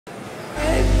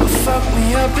fuck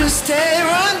me up instead,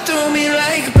 run through me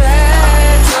like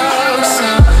bad drugs.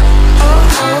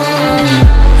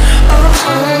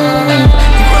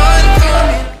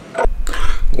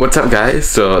 What's up guys?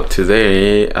 So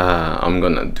today I'm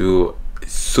gonna do a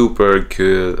super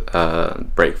good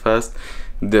breakfast,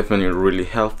 definitely really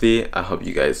healthy. I hope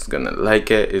you guys gonna like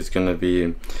it. It's gonna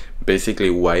be basically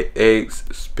white eggs,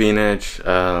 spinach,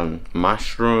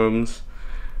 mushrooms,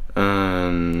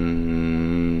 and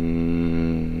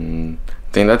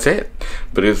I think that's it.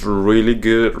 But it's really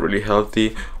good, really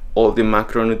healthy. All the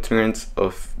macronutrients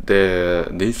of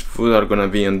this food are gonna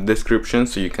be in the description,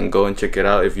 so you can go and check it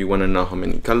out if you want to know how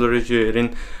many calories you're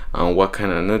eating and what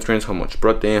kind of nutrients, how much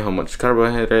protein, how much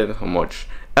carbohydrate, how much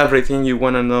everything you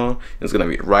want to know. It's gonna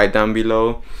be right down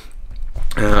below.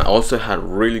 I also had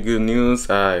really good news.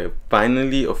 I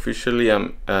finally officially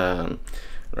am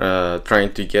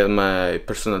trying to get my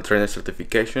personal trainer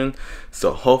certification,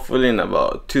 so hopefully in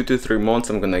about 2 to 3 months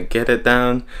I'm gonna get it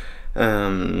down.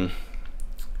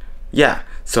 Yeah,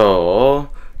 so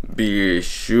be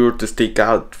sure to stick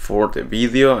out for the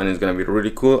video, and it's gonna be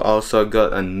really cool. Also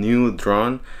got a new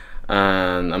drone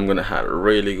and I'm gonna have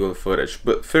really good footage,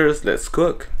 but first let's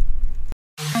cook.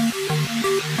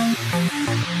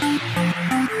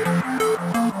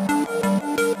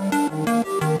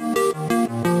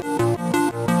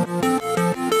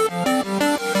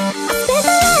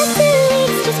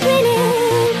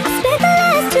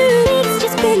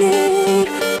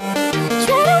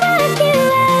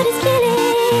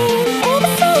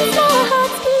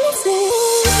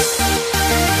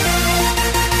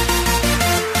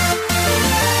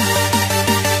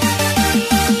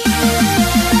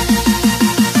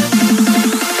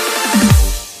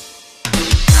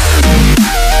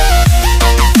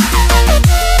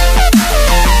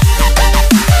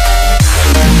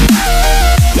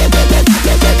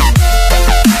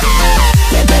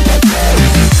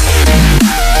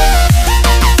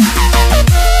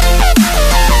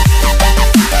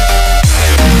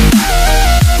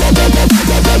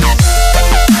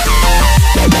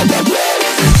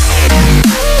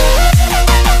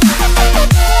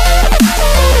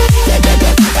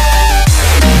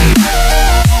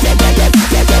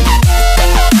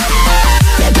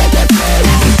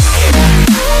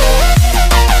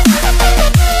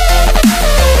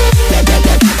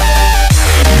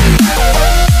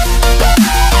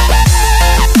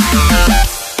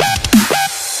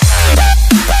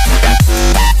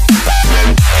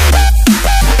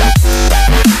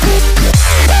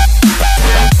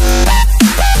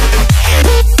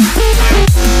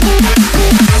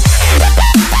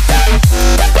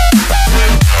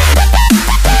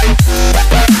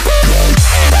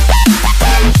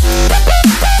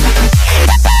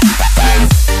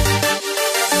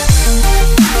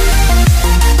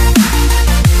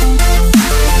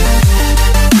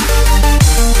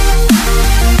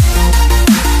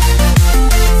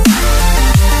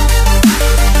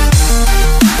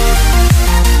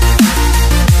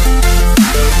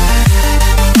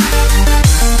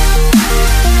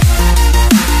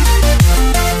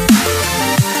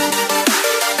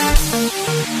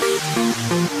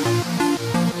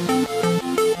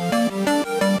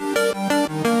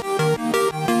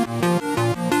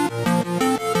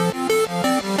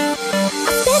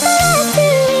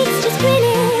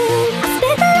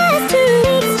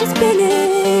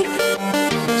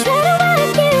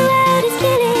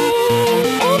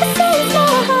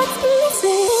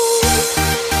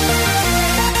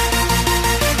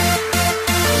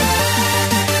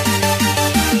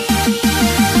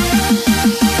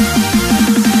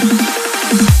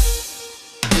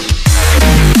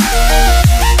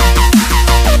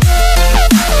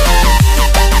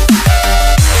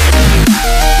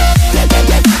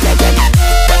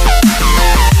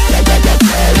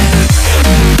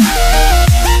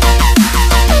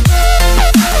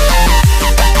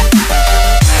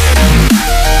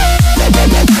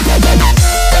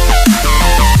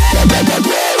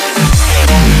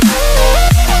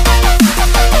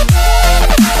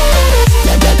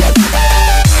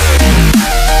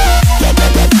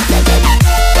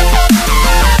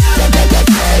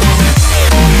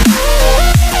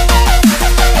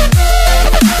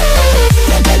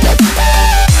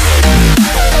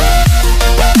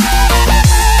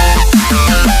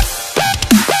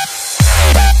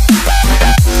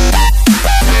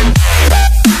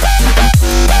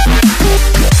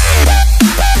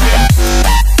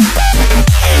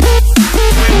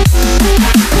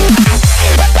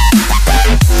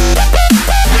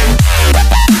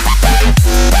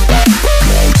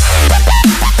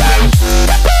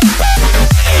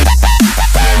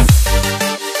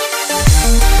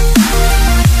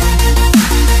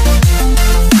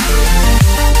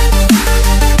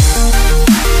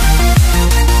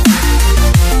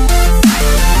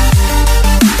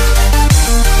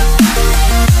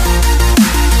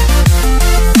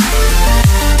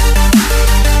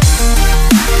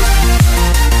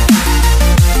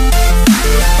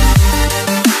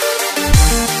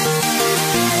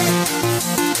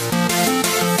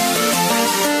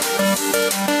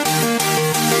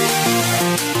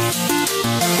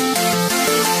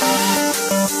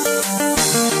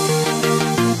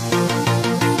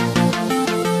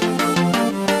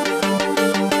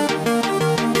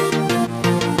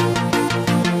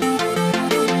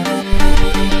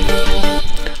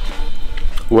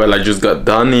 Well, I just got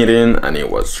done eating and it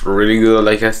was really good.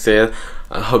 Like I said,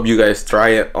 I hope you guys try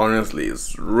it. Honestly,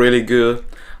 it's really good.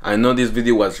 I know this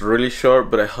video was really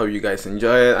short, but I hope you guys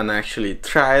enjoy it and actually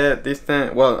try it this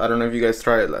time. Well, I don't know if you guys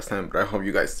tried it last time, but I hope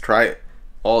you guys try it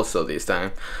also this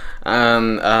time.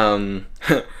 And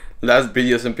last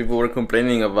video some people were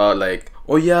complaining about like,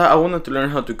 oh yeah, I wanted to learn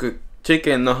how to cook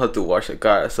chicken, not how to wash a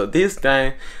car. So this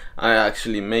time I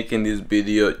actually making this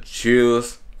video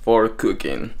just for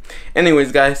cooking.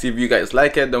 Anyways guys, if you guys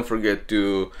like it, don't forget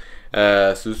to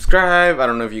subscribe. I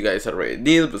don't know if you guys already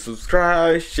did, but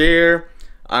subscribe, share,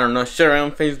 I don't know, share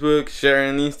on Facebook, share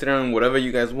on Instagram, whatever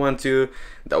you guys want to.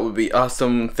 That would be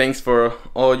awesome. Thanks for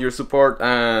all your support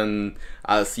and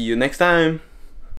I'll see you next time.